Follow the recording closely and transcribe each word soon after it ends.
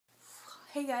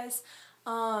Hey guys,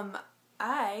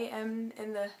 I am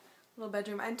in the little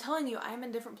bedroom. I'm telling you, I'm in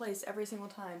a different place every single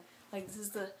time. Like, this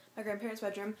is my grandparents'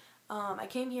 bedroom. I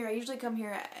came here, I usually come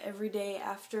here every day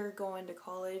after going to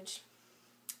college,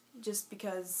 just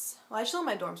because, well, I chill in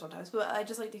my dorm sometimes, but I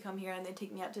just like to come here and they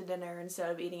take me out to dinner instead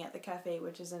of eating at the cafe,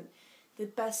 which isn't the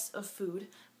best of food.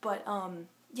 But,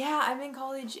 yeah, I'm in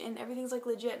college and everything's like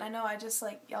legit, and I know,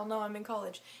 y'all know I'm in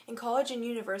college. And college and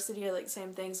university are like the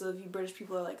same thing, so if you British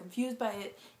people are like confused by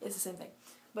it, it's the same thing.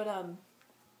 But,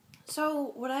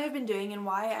 so what I have been doing and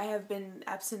why I have been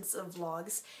absence of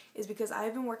vlogs is because I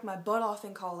have been working my butt off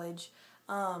in college.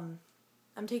 I'm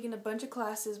taking a bunch of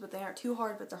classes, but they aren't too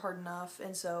hard, but they're hard enough,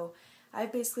 and so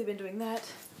I've basically been doing that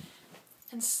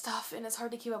and stuff, and it's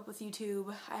hard to keep up with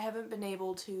YouTube. I haven't been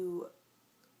able to,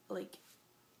 like,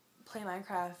 play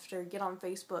Minecraft or get on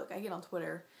Facebook. I get on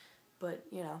Twitter, but,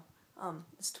 you know,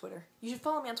 it's Twitter. You should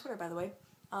follow me on Twitter, by the way.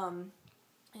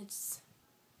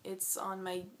 It's on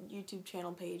my YouTube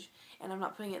channel page, and I'm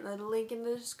not putting it in the link in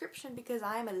the description because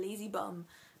I'm a lazy bum.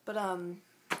 But,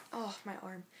 oh, my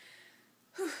arm.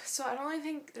 So I don't really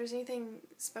think there's anything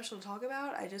special to talk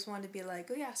about. I just wanted to be like,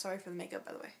 oh yeah, sorry for the makeup,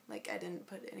 by the way. Like, I didn't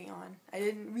put any on. I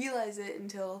didn't realize it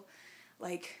until,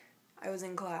 like, I was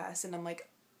in class, and I'm like,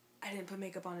 I didn't put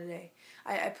makeup on today.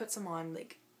 I put some on,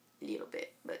 like, a little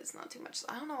bit, but it's not too much. So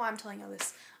I don't know why I'm telling you all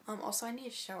this. Also, I need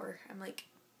a shower. I'm like,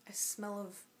 I smell.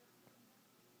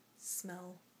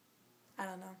 I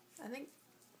don't know.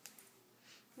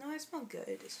 No, I smell good.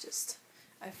 It's just,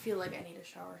 I feel like I need a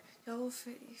shower. Y'all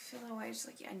feel that way? Just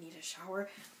like, yeah, I need a shower.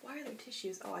 Why are there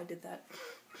tissues? Oh, I did that.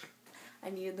 I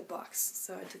needed the box,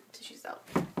 so I took the tissues out.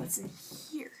 What's in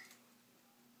here?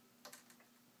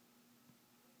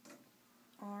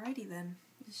 Alrighty then.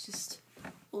 It's just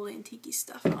old antique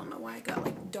stuff. I don't know why it got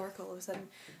like dark all of a sudden.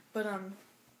 But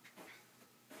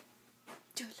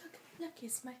dude, look,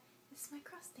 it's my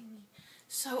cross thingy.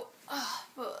 So,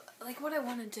 but like what I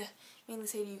wanted to mainly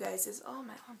say to you guys is, oh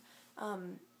my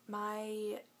arm.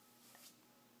 My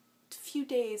few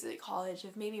days at college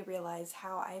have made me realize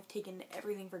how I have taken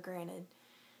everything for granted.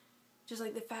 Just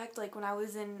like the fact, like when I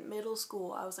was in middle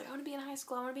school, I was like, I want to be in high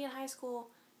school.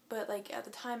 But, like, at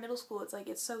the time, middle school, it's, like,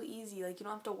 it's so easy. Like, you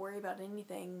don't have to worry about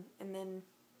anything. And then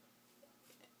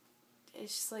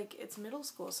it's just, like, it's middle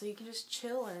school, so you can just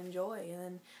chill and enjoy. And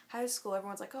then high school,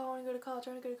 everyone's like, oh, I want to go to college.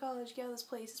 Get out of this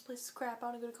place is crap. I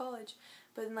want to go to college.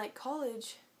 But in, like,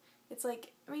 college, it's,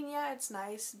 like, I mean, yeah, it's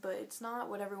nice, but it's not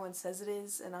what everyone says it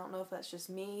is. And I don't know if that's just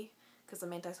me, because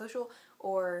I'm antisocial,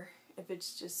 or if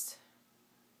it's just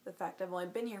the fact I've only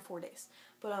been here 4 days.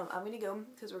 But, I'm going to go,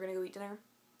 because we're going to go eat dinner.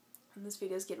 And this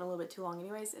video is getting a little bit too long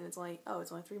anyways, and it's only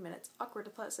 3 minutes. Awkward,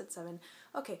 I thought it said 7.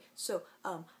 Okay, so,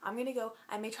 I'm gonna go.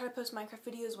 I may try to post Minecraft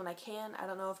videos when I can. I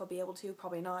don't know if I'll be able to,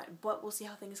 probably not, but we'll see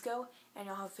how things go, and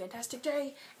y'all have a fantastic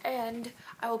day, and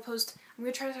I'm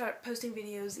gonna try to start posting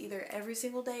videos either every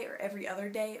single day, or every other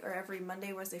day, or every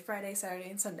Monday, Wednesday, Friday, Saturday,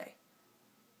 and Sunday.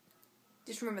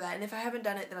 Just remember that, and if I haven't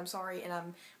done it, then I'm sorry, and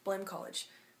I'm blame college.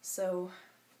 So,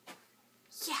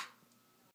 yeah.